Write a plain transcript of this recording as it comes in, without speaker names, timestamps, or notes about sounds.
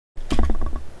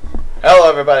Hello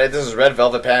everybody, this is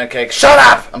RedVelvetPancake. Shut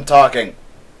up! I'm talking.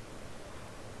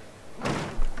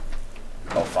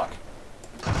 Oh fuck.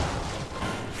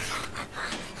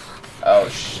 Oh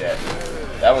shit.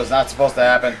 That was not supposed to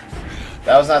happen.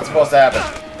 That was not supposed to happen.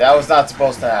 That was not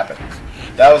supposed to happen.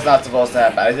 That was not supposed to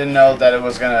happen. I didn't know that it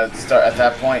was gonna start at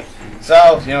that point.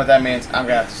 So, you know what that means? I'm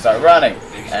gonna have to start running.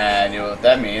 And you know what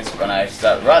that means when I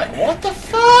start running. What the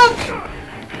fuck?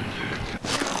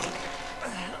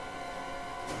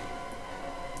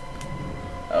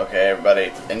 Okay,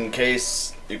 everybody, in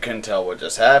case you couldn't tell what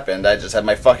just happened, I just had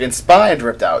my fucking spine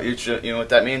ripped out. You know what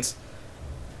that means?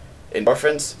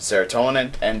 Endorphins,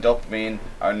 serotonin, and dopamine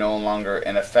are no longer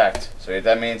in effect. So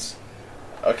that means,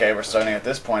 okay, we're starting at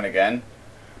this point again,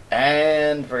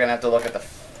 and we're gonna have to look at the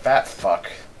fat fuck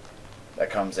that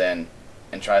comes in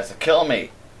and tries to kill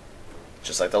me,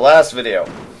 just like the last video.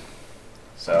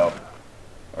 So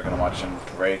we're gonna watch him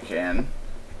break in.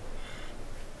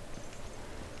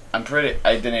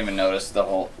 I didn't even notice the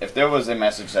whole, if there was a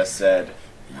message that said,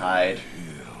 hide.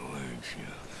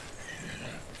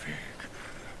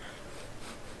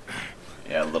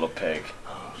 Yeah, little pig.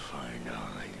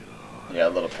 Yeah,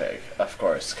 little pig. Of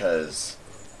course, because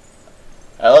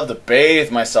I love to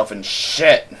bathe myself in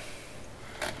shit.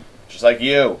 Just like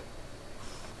you.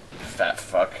 Fat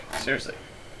fuck. Seriously.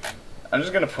 I'm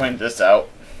just going to point this out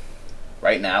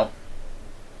right now.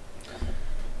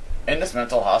 In this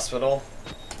mental hospital,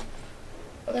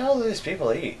 what the hell do these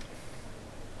people eat?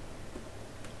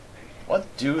 What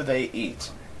do they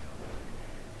eat?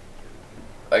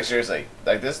 Like, seriously.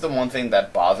 Like, this is the one thing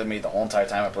that bothered me the whole entire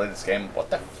time I played this game. What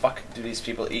the fuck do these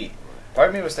people eat? Part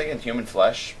of me was thinking human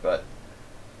flesh, but...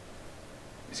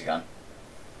 Is he gone?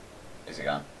 Is he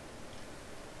gone?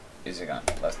 Is he gone?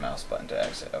 Left mouse button to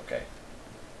exit. Okay.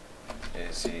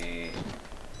 Is he...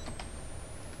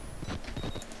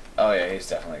 Oh yeah, he's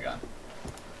definitely gone.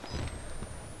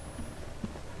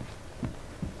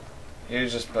 He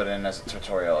was just put in as a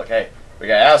tutorial. Okay, we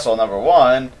got asshole number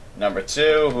 1, number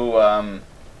 2, who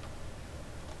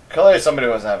clearly somebody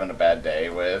was having a bad day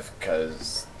with,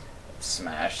 cause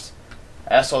smashed.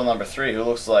 Asshole number 3, who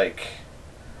looks like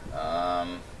I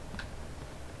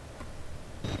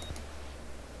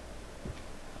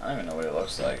don't even know what he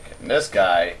looks like. And this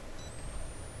guy,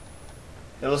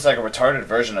 he looks like a retarded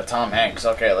version of Tom Hanks.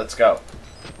 Okay, let's go.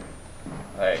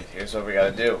 Hey, here's what we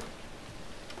gotta do.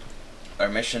 Our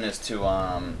mission is to,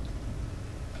 what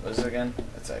is it again?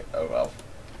 It's like, oh well.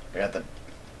 We got the,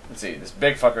 let's see, this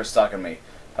big fucker's stalking me.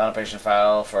 Found a patient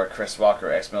file for Chris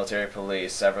Walker, ex-military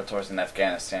police, several tours in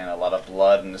Afghanistan. A lot of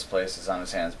blood in this place is on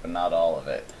his hands, but not all of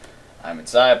it. I'm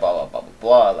inside, blah, blah, blah, blah,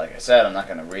 blah. Like I said, I'm not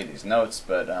going to read these notes,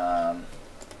 but,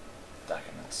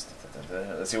 documents.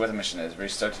 Let's see what the mission is.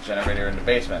 Restart the generator in the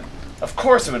basement. Of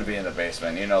course it would be in the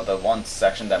basement. You know, the one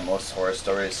section that most horror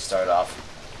stories start off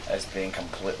as being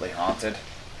completely haunted.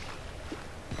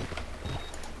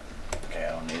 Okay,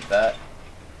 I don't need that.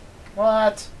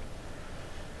 What?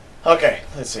 Okay,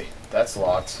 let's see. That's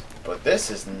locked. But this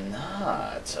is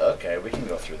not. Okay, we can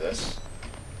go through this.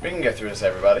 We can get through this,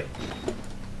 everybody.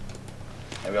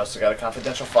 And we also got a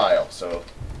confidential file, so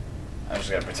I'm just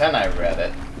going to pretend I read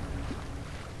it.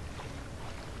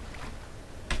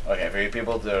 Okay, for you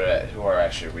people who are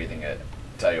actually reading it,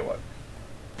 tell you what.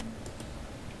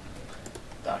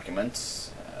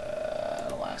 Documents.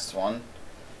 Last one.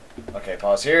 Okay,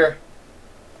 pause here.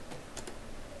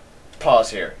 Pause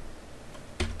here.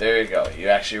 There you go. You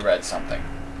actually read something.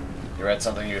 You read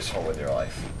something useful with your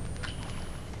life.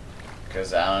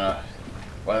 Because I don't know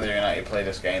whether or not you play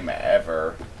this game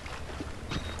ever,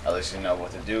 at least you know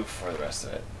what to do for the rest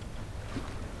of it.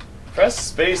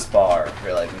 Press spacebar. I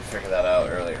realized I didn't figure that out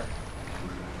earlier.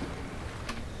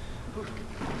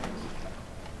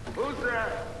 Who's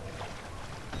there?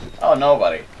 Oh,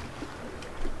 nobody.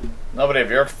 Nobody of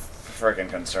your freaking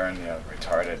concern, you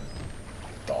retarded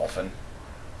dolphin.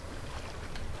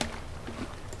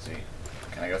 Let's see.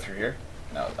 Can I go through here?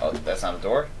 No. Oh, that's not a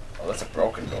door? Oh, that's a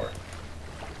broken door.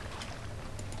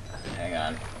 Hang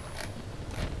on.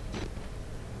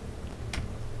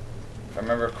 If I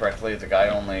remember correctly, the guy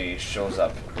only shows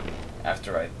up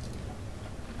after I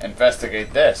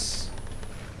investigate this,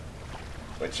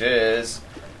 which is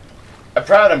a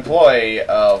proud employee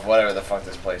of whatever the fuck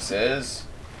this place is.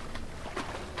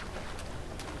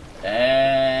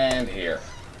 And here.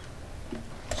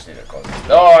 Just need to close the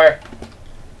door.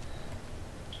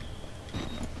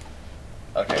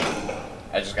 Okay.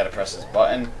 I just gotta press this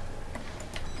button.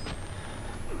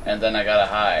 And then I gotta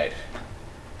hide.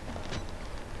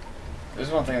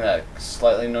 There's one thing that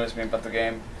slightly annoys me about the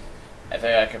game. I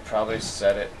think I could probably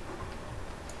set it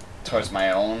towards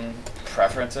my own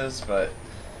preferences, but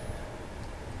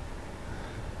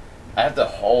I have to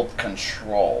hold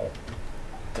control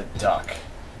to duck.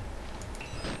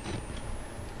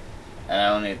 And I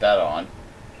don't need that on.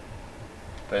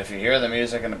 But if you hear the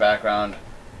music in the background,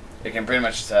 you can pretty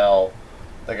much tell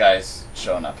the guy's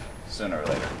showing up sooner or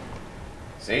later.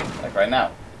 See? Like right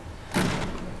now.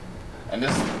 And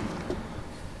this...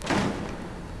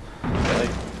 Really?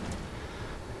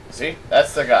 See?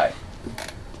 That's the guy.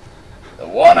 The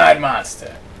one-eyed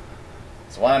monster.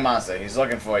 It's a one-eyed monster. He's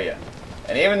looking for you.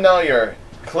 And even though you're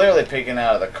clearly peeking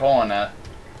out of the corner,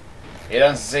 he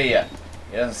doesn't see you.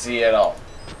 He doesn't see you at all.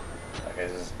 Okay,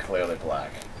 this is clearly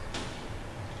black.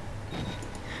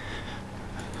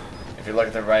 If you look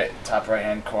at the top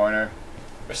right-hand corner,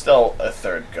 we're still a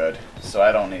third good, so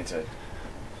I don't need to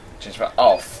change my...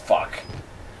 Oh, fuck.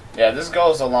 Yeah, this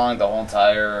goes along the whole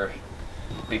entire...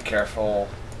 Be careful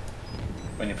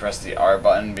when you press the R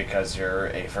button because you're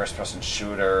a first-person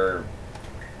shooter,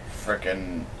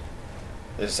 frickin'...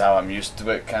 This is how I'm used to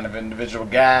it kind of individual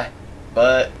guy,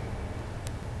 but...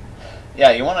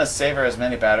 Yeah, you want to savor as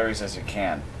many batteries as you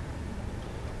can.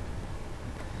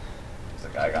 Is the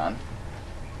guy gone?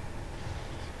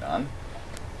 Gone?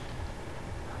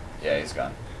 Yeah, he's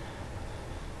gone.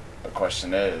 The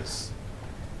question is,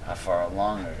 how far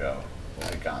long ago was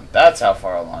he gone? That's how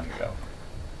far long ago.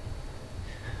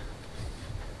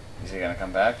 Is he gonna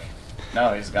come back?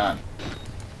 No, he's gone.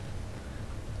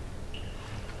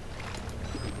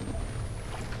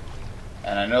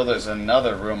 And I know there's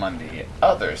another room on the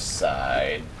other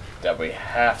side that we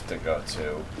have to go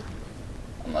to.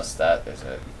 Unless that is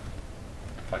it.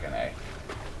 Fucking A.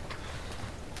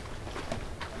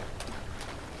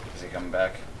 Is he coming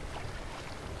back?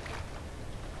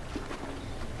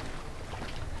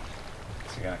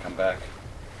 Is he gonna come back?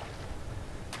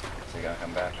 Is he gonna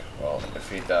come back? Well,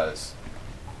 if he does,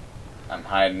 I'm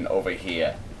hiding over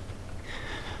here.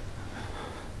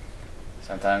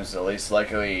 Sometimes the least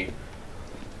likely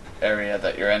area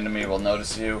that your enemy will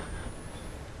notice you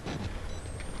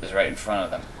is right in front of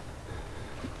them.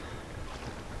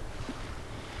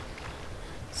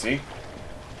 See?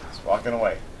 He's walking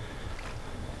away.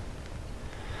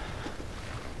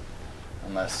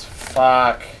 Unless,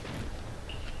 fuck.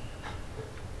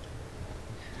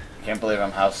 Can't believe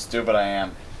how stupid I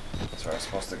am. That's where I'm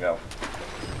supposed to go.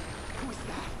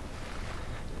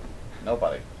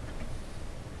 Nobody.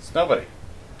 It's nobody.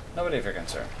 Nobody of your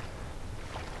concern.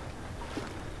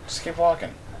 Just keep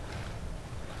walking.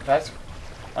 In fact,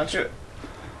 why don't you...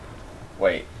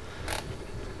 Wait.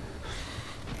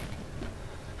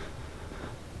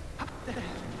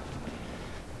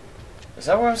 Is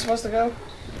that where I'm supposed to go?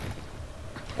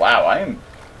 Wow, I am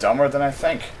dumber than I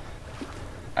think.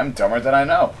 I'm dumber than I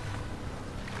know.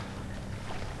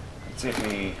 Let's see if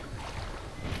he...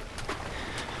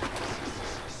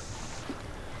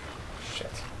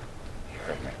 Shit. He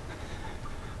heard me.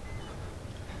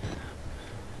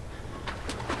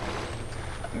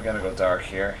 I'm gonna go dark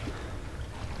here.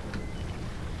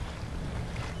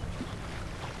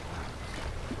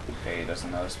 Okay, he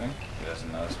doesn't notice me. He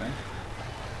doesn't notice me.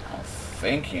 I don't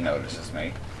think he notices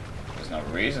me. There's no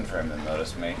reason for him to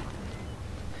notice me.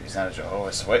 He's not a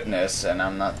Jehovah's Witness, and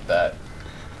I'm not that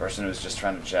person who's just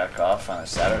trying to jack off on a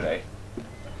Saturday.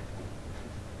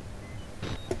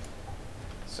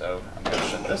 So, I'm going to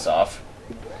shut this off.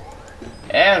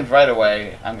 And right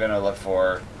away, I'm going to look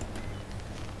for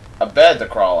a bed to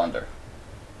crawl under.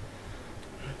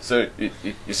 So,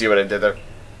 you see what I did there?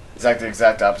 It's like the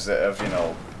exact opposite of, you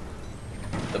know,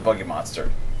 the boogie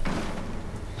monster.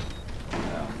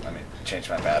 Let me change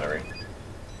my battery.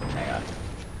 Hang on.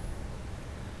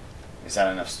 He's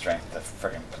had enough strength to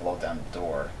freaking blow down the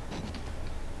door.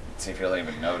 Let's see if he'll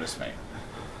even notice me.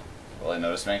 Will he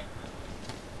notice me?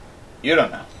 You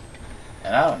don't know.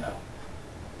 And I don't know.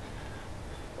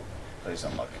 Please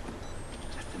don't look.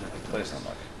 Please don't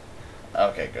look.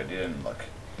 Okay, good. You didn't look.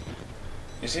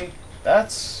 You see?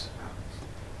 That's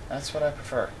what I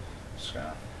prefer. Just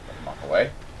gonna let him walk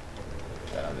away.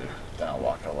 Then I'll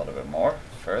walk a little bit more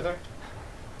further.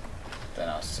 Then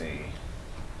I'll see.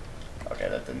 Okay,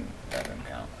 that didn't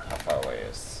count. How far away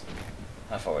is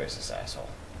this asshole?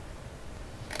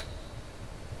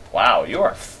 Wow, you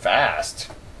are fast.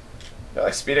 You're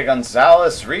like Speedy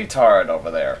Gonzales retard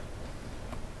over there.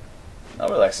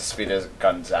 Nobody likes a Speedy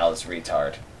Gonzales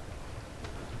retard.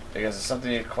 Because it's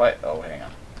something you quite... Oh, hang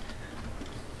on.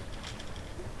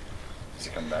 Is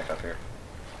he coming back up here?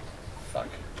 Fuck.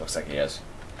 Looks like he is.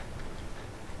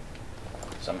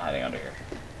 So I'm hiding under here.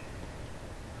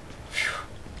 Phew.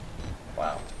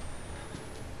 Wow.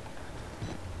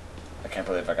 I can't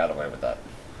believe I got away with that.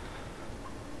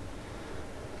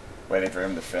 Waiting for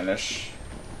him to finish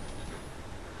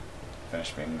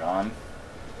being gone.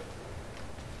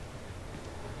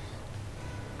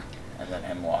 And then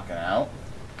him walking out.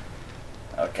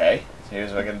 Okay, so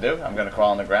here's what I'm gonna do. I'm gonna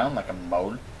crawl on the ground like a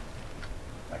mole.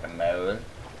 Like a mole.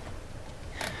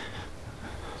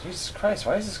 Jesus Christ,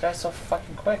 why is this guy so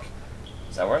fucking quick?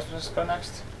 Is that where I'm supposed to go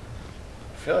next?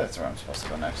 I feel like that's where I'm supposed to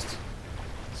go next.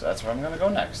 So that's where I'm gonna go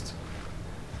next.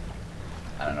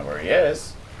 I don't know where he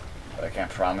is, but I can't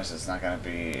promise it's not gonna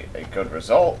be a good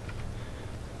result.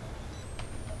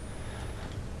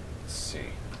 Let's see.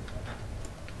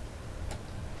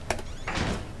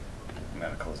 I'm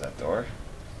gonna close that door.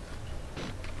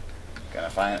 Gonna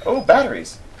find... Oh,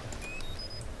 batteries!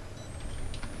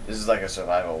 This is like a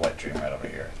survival wet dream right over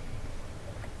here.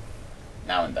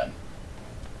 Now and then.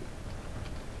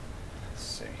 Let's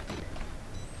see.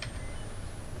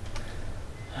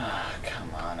 Ah,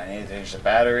 come on. I need to change the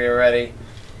battery already.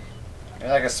 You're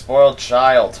like a spoiled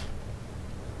child.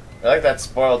 You're like that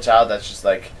spoiled child that's just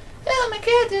like, oh my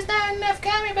god, there's not enough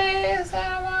gummy bears.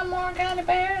 I want more gummy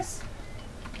bears.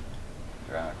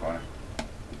 He's around the corner.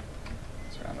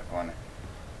 He's around the corner.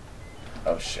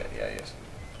 Oh shit, yeah, he is.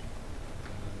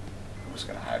 I'm just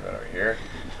gonna hide right over here.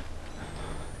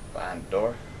 Behind the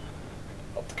door.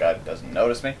 Hope the guy doesn't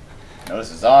notice me.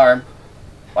 Notice his arm.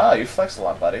 Wow, you flex a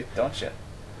lot, buddy, don't you?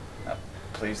 No,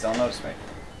 please don't notice me.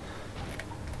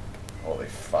 Holy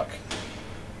fuck.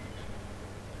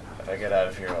 If I get out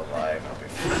of here alive, I'll be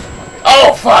fucking...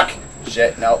 Oh, fuck!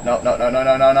 Shit, no, no, no, no, no,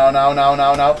 no, no, no, no, no,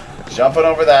 no, no. Jumping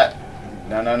over that.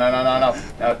 No, no, no, no, no, no.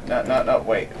 No, no, no, no.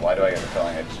 Wait, why do I get the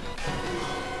feeling it's...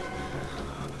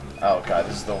 Oh god,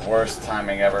 this is the worst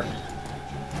timing ever.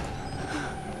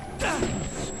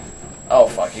 Oh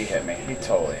fuck, he hit me. He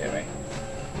totally hit me.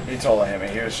 He totally hit me.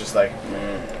 He was just like,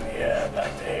 yeah,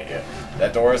 back to hit you.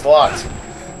 That door is locked.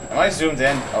 Am I zoomed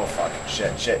in? Oh fuck.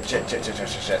 Shit, shit, shit, shit, shit, shit,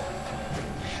 shit, shit.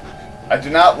 I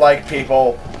do not like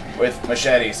people with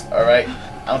machetes, alright?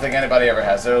 I don't think anybody ever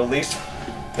has. They're the least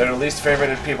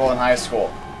favorited people in high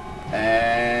school.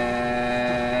 And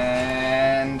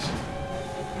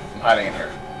I'm hiding in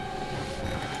here.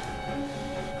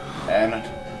 And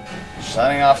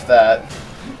shutting off that.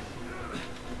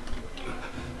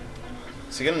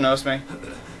 Is he gonna notice me?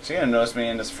 Is he gonna notice me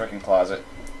in this freaking closet?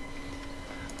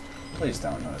 Please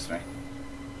don't notice me.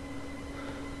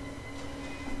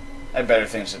 I have better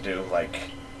things to do, like,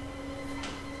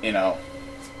 you know,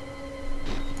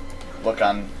 look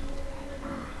on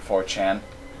 4chan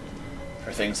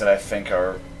for things that I think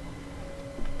are...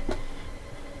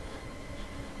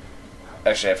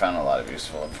 Actually, I found a lot of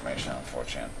useful information on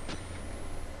 4chan.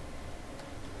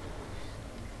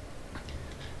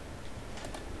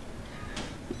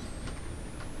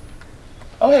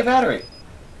 Oh, hey, battery!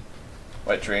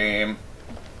 Wet dream.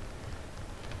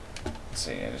 Let's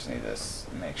see, I just need to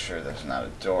make sure there's not a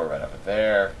door right over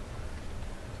there.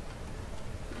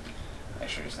 Make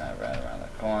sure he's not right around the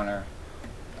corner.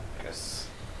 Because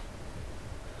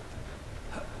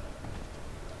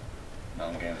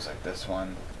known games like this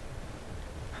one,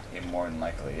 he more than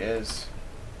likely is.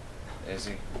 Is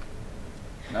he?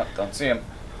 Nope, don't see him.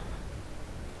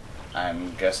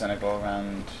 I'm guessing I go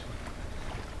around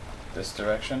this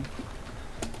direction.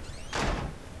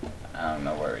 I don't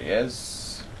know where he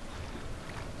is.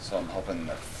 So I'm hoping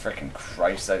the frickin'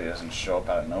 Christ that he doesn't show up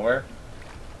out of nowhere.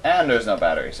 And there's no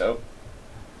battery, so...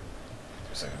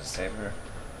 Just like a saver.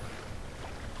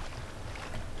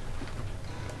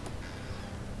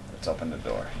 Let's open the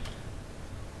door.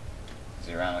 Is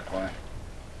he around the corner?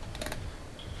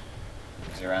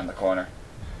 Is he around the corner?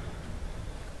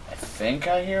 I think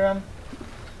I hear him.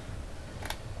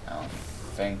 I don't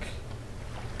think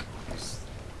he's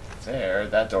there.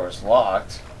 That door's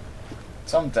locked.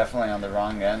 So I'm definitely on the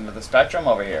wrong end of the spectrum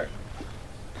over here.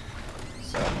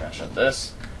 So I'm gonna shut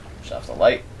this, shut off the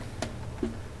light,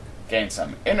 gain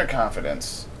some inner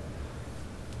confidence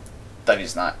that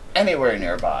he's not anywhere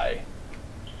nearby.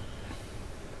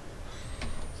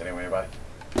 Is anyone nearby?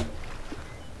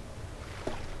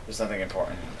 There's nothing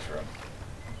important in this room.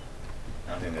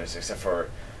 I don't think there's, except for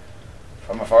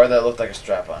from afar that looked like a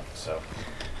strap-on, so.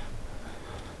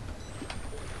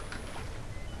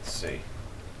 Let's see.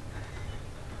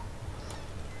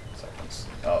 So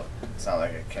oh, it's not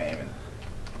like I can't even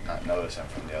not notice him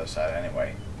from the other side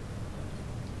anyway.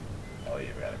 Oh, you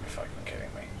gotta be fucking kidding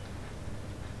me.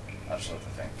 I'll just let the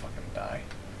thing fucking die.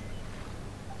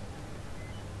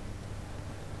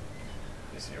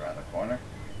 Is he around the corner?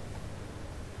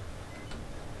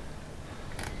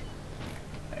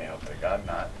 I hope to God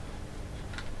not.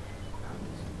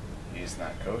 He's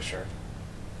not kosher.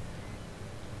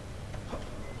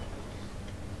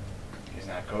 He's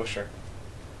not kosher.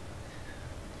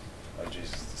 Oh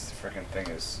Jesus, this freaking thing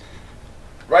is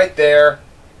right there.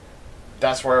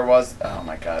 That's where it was. Oh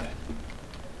my God.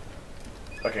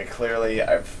 Okay, clearly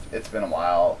it's been a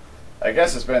while. I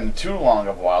guess it's been too long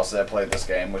of a while since I played this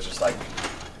game, which is like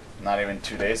not even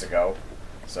 2 days ago.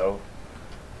 So,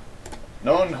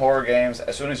 known horror games,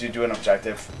 as soon as you do an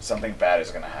objective, something bad is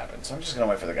going to happen. So I'm just going to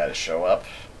wait for the guy to show up.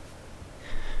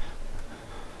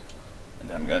 And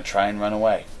then I'm going to try and run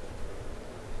away.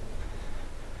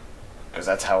 Because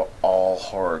that's how all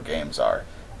horror games are.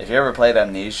 If you ever played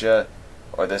Amnesia,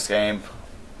 or this game,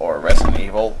 or Resident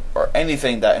Evil, or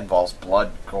anything that involves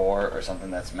blood, gore, or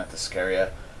something that's meant to scare you,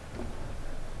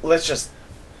 let's just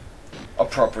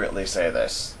appropriately say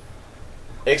this.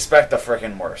 Expect the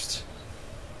frickin' worst.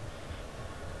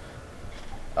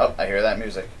 Oh, I hear that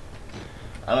music.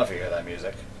 I don't know if you hear that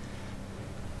music.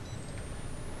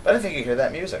 But I think you hear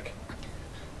that music.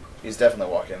 He's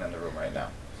definitely walking in the room right now.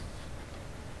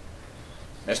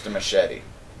 Mr. Machete.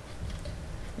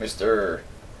 Mr.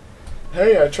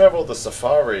 Hey, I traveled the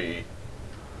safari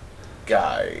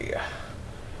guy.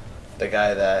 The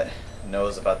guy that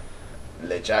knows about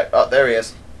LeJack. Oh, there he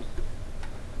is.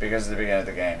 Because at the beginning of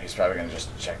the game, he's probably going to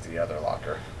just check the other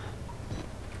locker.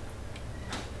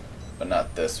 But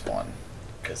not this one.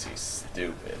 Because he's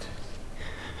stupid.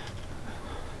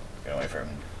 Gonna wait for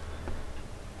him.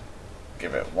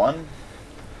 Give it 1,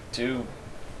 2,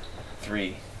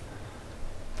 3,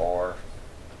 4,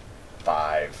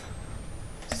 5,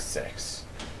 6.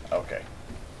 Okay.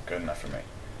 Good enough for me.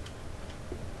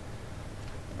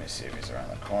 Let me see if he's around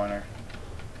the corner.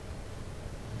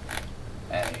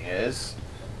 And he is.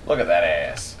 Look at that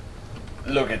ass.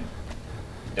 Look at...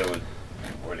 Dude.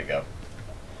 Where'd he go?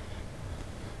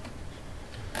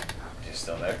 Is he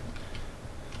still there?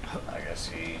 I guess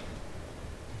he...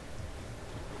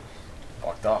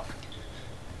 walked off.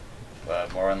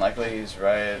 But more than likely he's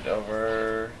right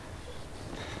over...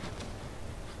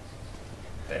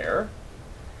 there.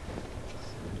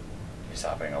 He's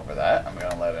hopping over that. I'm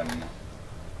gonna let him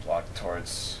walk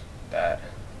towards that.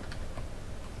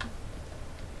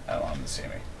 I don't want him to see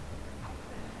me.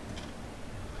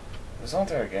 This whole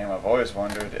entire game, I've always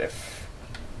wondered if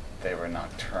they were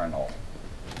nocturnal.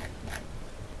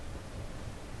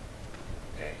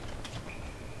 Okay.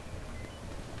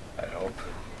 I hope.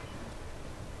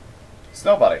 It's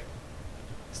nobody.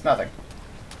 It's nothing.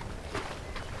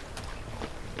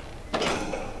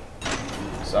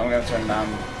 So I'm going to turn on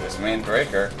this main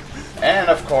breaker. And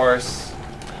of course,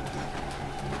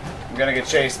 I'm going to get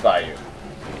chased by you.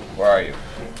 Where are you?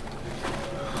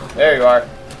 There you are.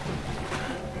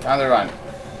 Time to run.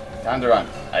 Time to run.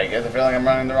 I get the feeling I'm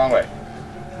running the wrong way.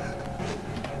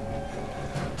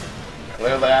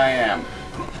 Clearly I am.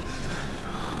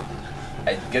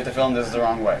 I get the feeling this is the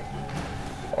wrong way.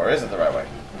 Or is it the right way?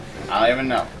 I don't even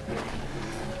know.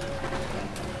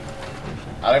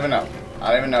 I don't even know. I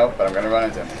don't even know, but I'm gonna run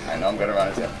into him. I know I'm gonna run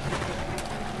into him.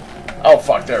 Oh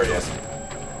fuck, there he is.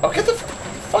 Oh, get the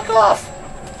fuck off!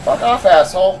 Fuck off,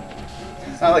 asshole!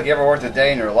 It's not like you ever worked a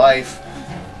day in your life.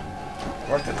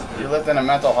 You lived in a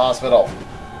mental hospital.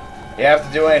 You have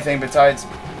to do anything besides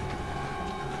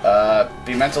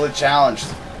be mentally challenged.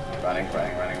 Running.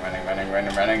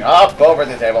 Up over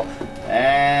the table.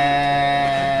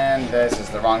 And this is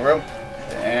the wrong room.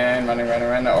 And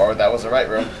running. Or that was the right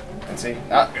room. And see,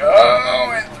 not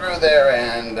going through there,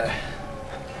 and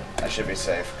I should be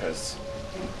safe because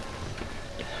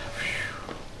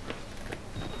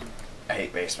I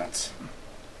hate basements.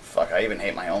 Fuck, I even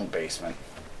hate my own basement.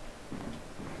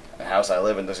 The house I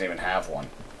live in doesn't even have one.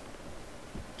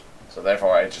 So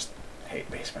therefore, I just hate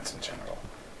basements in general.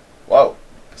 Whoa,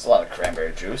 there's a lot of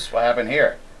cranberry juice. What happened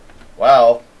here?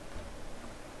 Well,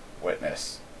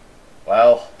 witness.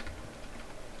 Well,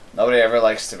 nobody ever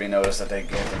likes to be noticed that they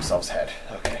gave themselves head.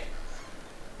 Okay.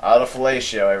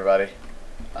 Autofellatio, everybody.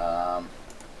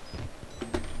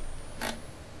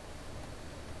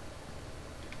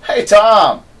 Hey,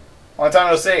 Tom! Long time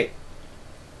no see.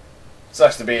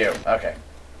 Sucks to be you. Okay.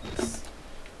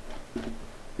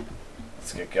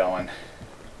 Let's get going.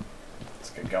 Let's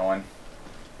get going.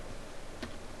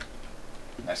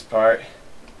 Next part.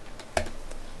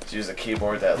 Let's use a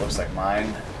keyboard that looks like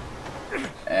mine.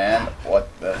 And what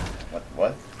the...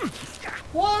 What?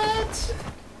 What?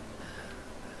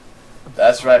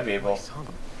 That's right, people.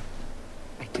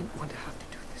 I didn't want to have to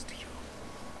do this to you.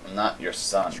 I'm not your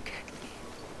son. You can't leave.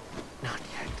 Not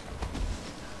yet.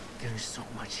 There is so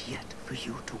much yet for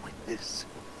you to witness.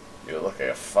 You look like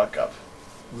a fuck up.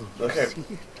 Will Look you at... see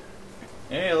it?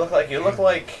 Yeah, you look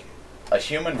like a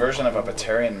human version of a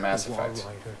Batarian Mass The Effect.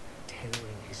 Wall-Rider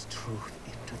tearing his truth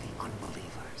into the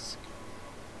unbelievers.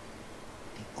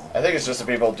 I think it's just the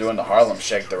people doing the Harlem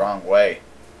Shake the wrong way.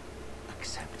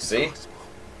 Accept the See? gospel,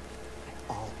 and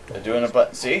all They're doing it,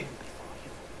 but see?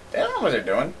 They don't know what they're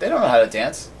doing. They don't know how to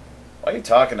dance. Why are you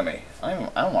talking to me? I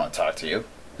don't want to talk to you.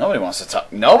 Nobody wants to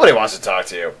talk. Nobody wants to talk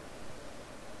to you.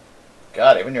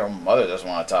 God, even your mother doesn't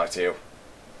want to talk to you.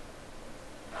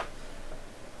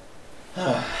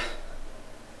 Now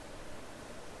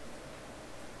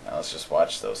let's just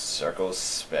watch those circles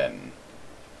spin.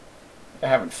 They're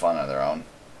having fun on their own.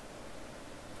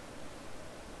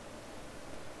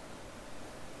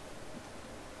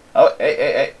 Oh,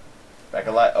 hey. Back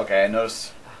alive. Okay, I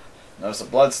noticed a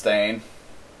blood stain.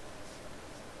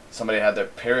 Somebody had their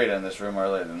period in this room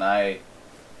earlier than I.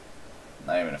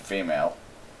 Not even a female.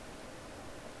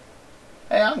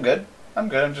 Hey, I'm good. I'm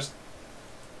just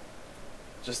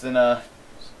in a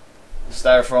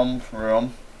styrofoam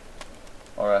room.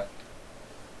 Or a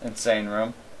insane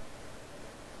room.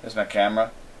 There's my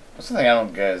camera. That's something I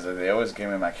don't get is that they always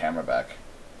give me my camera back.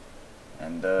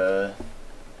 And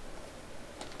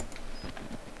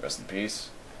rest in peace.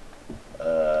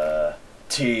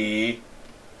 T.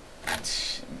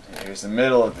 Here's the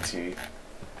middle of the T.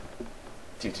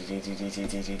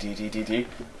 T.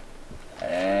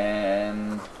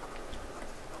 And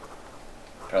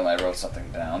apparently I wrote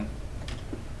something down.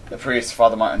 The priest,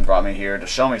 Father Martin, brought me here to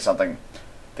show me something.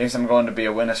 Thinks I'm going to be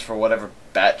a witness for whatever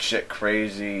batshit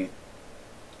crazy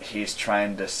he's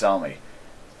trying to sell me.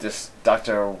 This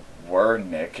Dr.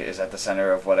 Wernick is at the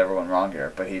center of whatever went wrong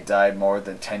here, but he died more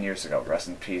than 10 years ago. Rest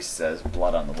in peace, says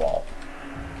blood on the wall.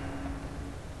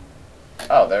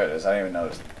 Oh, there it is. I didn't even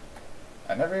notice.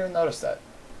 I never even noticed that.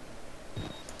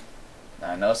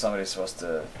 I know somebody's supposed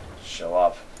to show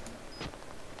up.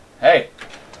 Hey!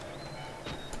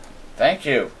 Thank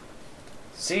you!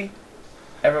 See?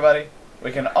 Everybody?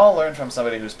 We can all learn from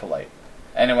somebody who's polite.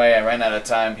 Anyway, I ran out of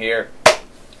time here.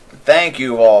 Thank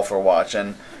you all for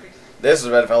watching. This is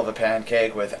Red Velvet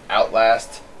Pancake with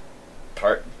Outlast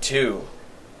Part 2.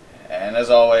 And as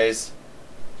always,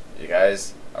 you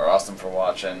guys are awesome for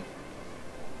watching.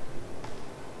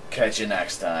 Catch you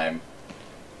next time.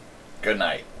 Good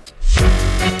night.